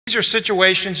These are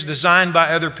situations designed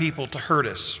by other people to hurt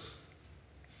us.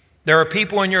 There are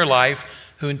people in your life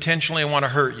who intentionally want to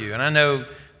hurt you. And I know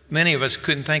many of us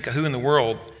couldn't think of who in the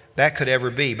world that could ever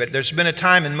be. But there's been a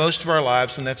time in most of our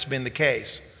lives when that's been the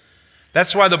case.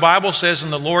 That's why the Bible says in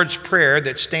the Lord's Prayer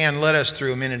that Stan led us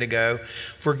through a minute ago,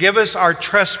 forgive us our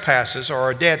trespasses or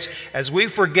our debts as we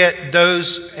forgive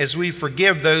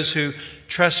those who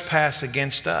trespass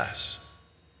against us.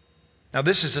 Now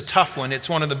this is a tough one. It's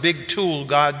one of the big tools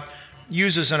God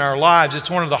uses in our lives. It's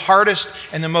one of the hardest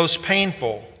and the most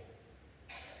painful.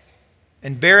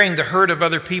 And bearing the hurt of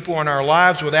other people in our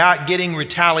lives without getting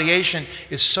retaliation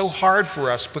is so hard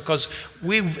for us because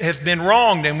we have been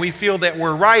wronged and we feel that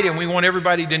we're right and we want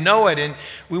everybody to know it and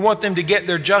we want them to get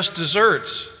their just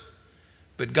desserts.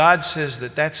 But God says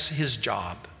that that's His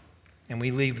job and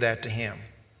we leave that to Him.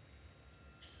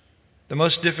 The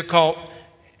most difficult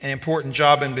and important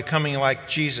job in becoming like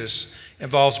Jesus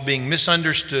involves being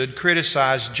misunderstood,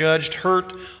 criticized, judged,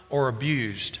 hurt, or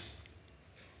abused.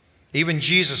 Even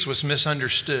Jesus was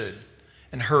misunderstood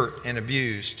and hurt and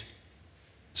abused.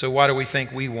 So why do we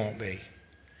think we won't be?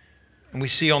 And we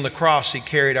see on the cross He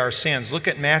carried our sins. Look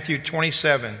at Matthew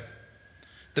 27.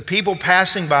 The people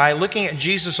passing by, looking at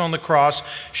Jesus on the cross,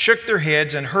 shook their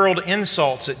heads and hurled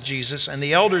insults at Jesus, and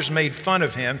the elders made fun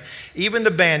of Him. Even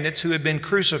the bandits who had been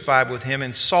crucified with Him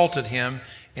insulted Him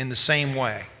in the same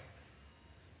way.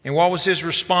 And what was His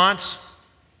response?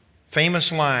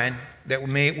 Famous line that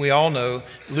we all know,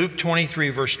 Luke 23,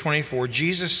 verse 24,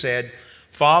 Jesus said,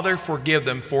 Father, forgive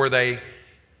them, for they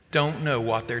don't know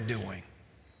what they're doing.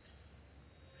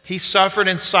 He suffered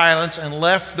in silence and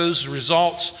left those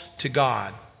results to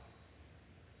God.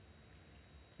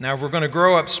 Now, if we're going to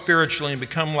grow up spiritually and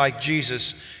become like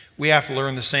Jesus, we have to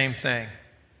learn the same thing.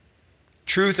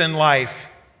 Truth in life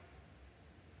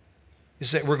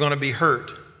is that we're going to be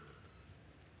hurt.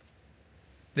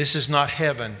 This is not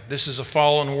heaven. This is a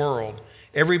fallen world.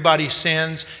 Everybody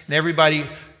sins and everybody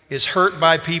is hurt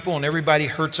by people and everybody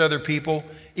hurts other people,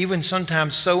 even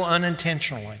sometimes so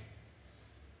unintentionally.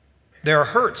 There are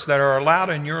hurts that are allowed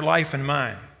in your life and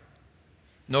mine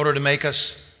in order to make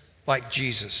us like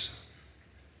Jesus.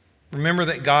 Remember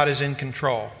that God is in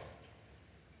control.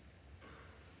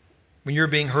 When you're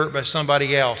being hurt by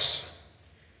somebody else,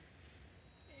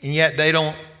 and yet they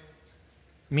don't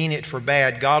mean it for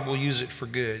bad, God will use it for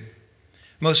good.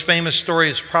 Most famous story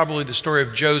is probably the story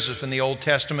of Joseph in the Old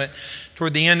Testament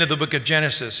toward the end of the book of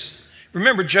Genesis.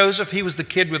 Remember Joseph? He was the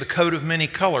kid with a coat of many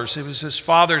colors. He was his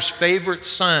father's favorite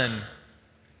son.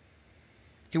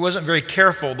 He wasn't very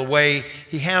careful the way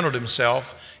he handled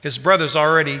himself. His brothers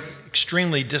already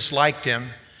extremely disliked him.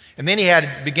 And then he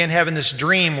began having this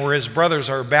dream where his brothers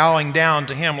are bowing down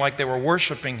to him like they were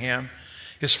worshiping him.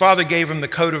 His father gave him the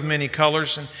coat of many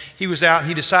colors, and he was out and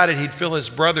he decided he'd fill his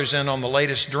brothers in on the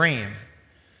latest dream.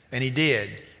 And he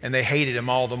did, and they hated him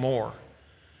all the more.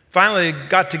 Finally, they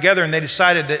got together and they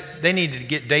decided that they needed to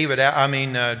get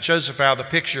Joseph out of the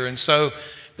picture, and so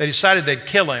they decided they'd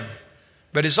kill him.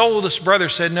 But his oldest brother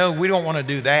said, no, we don't want to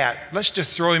do that. Let's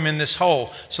just throw him in this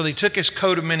hole. So they took his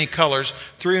coat of many colors,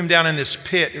 threw him down in this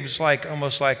pit. It was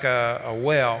almost like a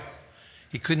well.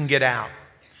 He couldn't get out.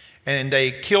 And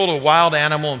they killed a wild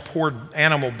animal and poured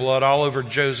animal blood all over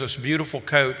Joseph's beautiful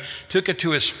coat, took it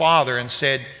to his father and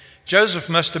said, Joseph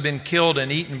must have been killed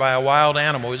and eaten by a wild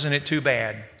animal. Isn't it too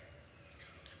bad?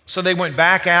 So they went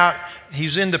back out. He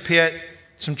was in the pit.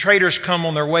 Some traders come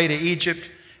on their way to Egypt.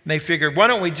 And they figured, why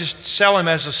don't we just sell him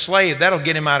as a slave? That'll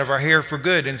get him out of our hair for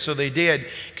good. And so they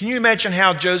did. Can you imagine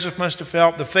how Joseph must have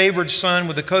felt, the favored son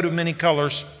with a coat of many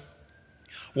colors,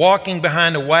 walking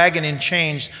behind a wagon in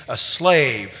chains, a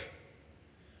slave?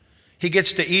 He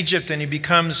gets to Egypt and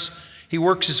he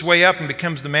works his way up and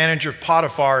becomes the manager of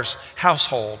Potiphar's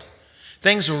household.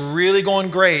 Things were really going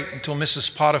great until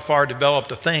Mrs. Potiphar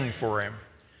developed a thing for him.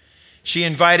 She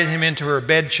invited him into her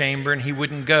bedchamber and he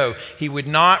wouldn't go. He would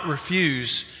not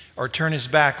refuse or turn his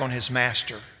back on his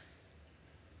master.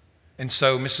 And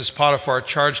so Mrs. Potiphar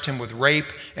charged him with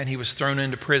rape and he was thrown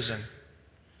into prison.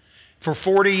 For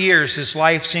 40 years, his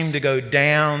life seemed to go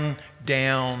down,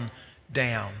 down,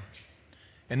 down.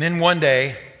 And then one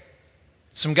day,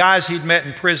 some guys he'd met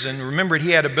in prison remembered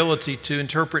he had ability to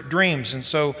interpret dreams. And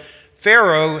so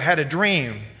Pharaoh had a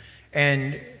dream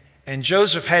and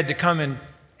Joseph had to come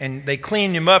and they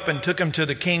cleaned him up and took him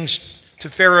to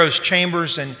Pharaoh's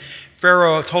chambers, and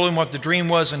Pharaoh told him what the dream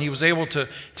was, and he was able to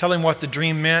tell him what the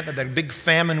dream meant, that a big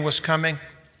famine was coming.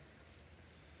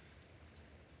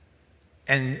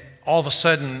 And all of a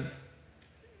sudden,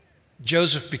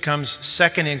 Joseph becomes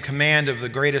second in command of the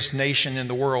greatest nation in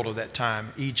the world of that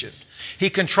time, Egypt. He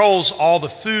controls all the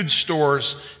food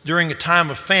stores during a time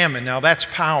of famine. Now that's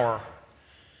power.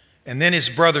 And then his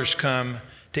brothers come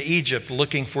to Egypt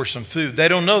looking for some food. They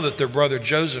don't know that their brother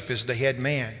Joseph is the head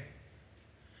man.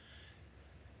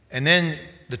 And then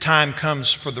the time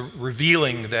comes for the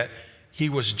revealing that he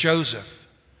was Joseph,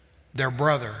 their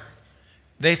brother.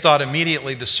 They thought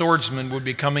immediately the swordsman would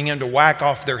be coming in to whack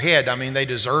off their head. I mean, they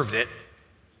deserved it.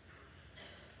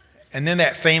 And then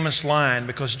that famous line,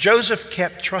 because Joseph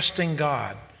kept trusting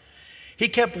God. He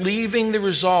kept leaving the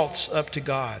results up to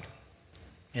God.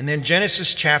 And then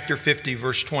Genesis chapter 50,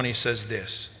 verse 20 says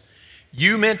this,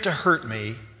 "You meant to hurt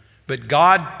me, but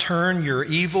God turned your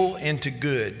evil into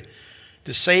good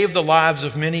to save the lives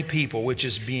of many people, which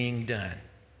is being done."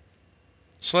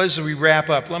 So as we wrap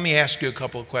up, let me ask you a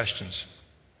couple of questions.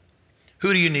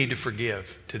 Who do you need to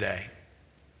forgive today?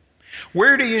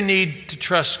 Where do you need to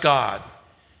trust God?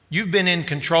 You've been in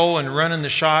control and running the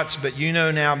shots, but you know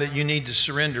now that you need to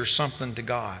surrender something to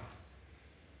God.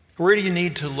 Where do you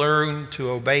need to learn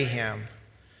to obey Him,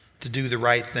 to do the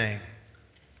right thing?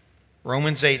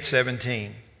 Romans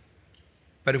 8:17.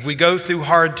 But if we go through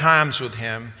hard times with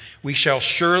Him, we shall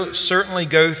certainly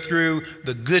go through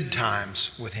the good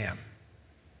times with Him.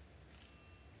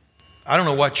 I don't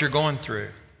know what you're going through.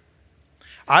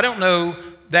 I don't know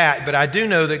that, but I do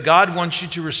know that God wants you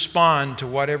to respond to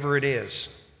whatever it is.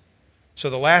 So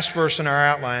the last verse in our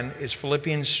outline is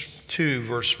Philippians 2,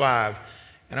 verse 5.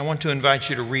 And I want to invite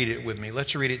you to read it with me.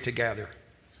 Let's read it together.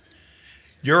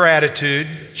 Your attitude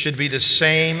should be the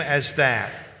same as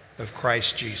that of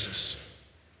Christ Jesus.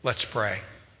 Let's pray.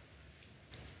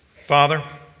 Father,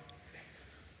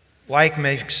 life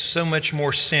makes so much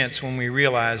more sense when we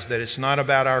realize that it's not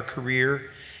about our career.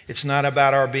 It's not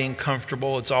about our being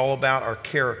comfortable. It's all about our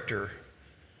character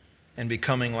and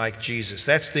becoming like Jesus.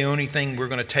 That's the only thing we're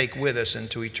going to take with us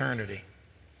into eternity.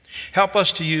 Help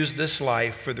us to use this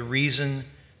life for the reason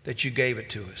that you gave it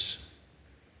to us.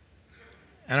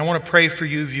 And I want to pray for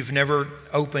you if you've never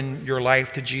opened your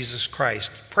life to Jesus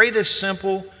Christ. Pray this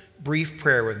simple, brief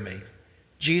prayer with me.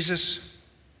 Jesus,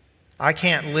 I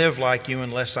can't live like you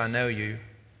unless I know you.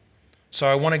 So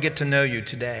I want to get to know you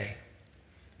today.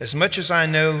 As much as I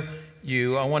know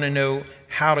you, I want to know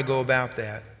how to go about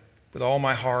that with all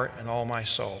my heart and all my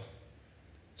soul.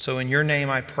 So in your name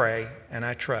I pray and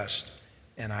I trust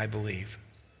and I believe.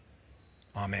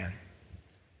 Amen.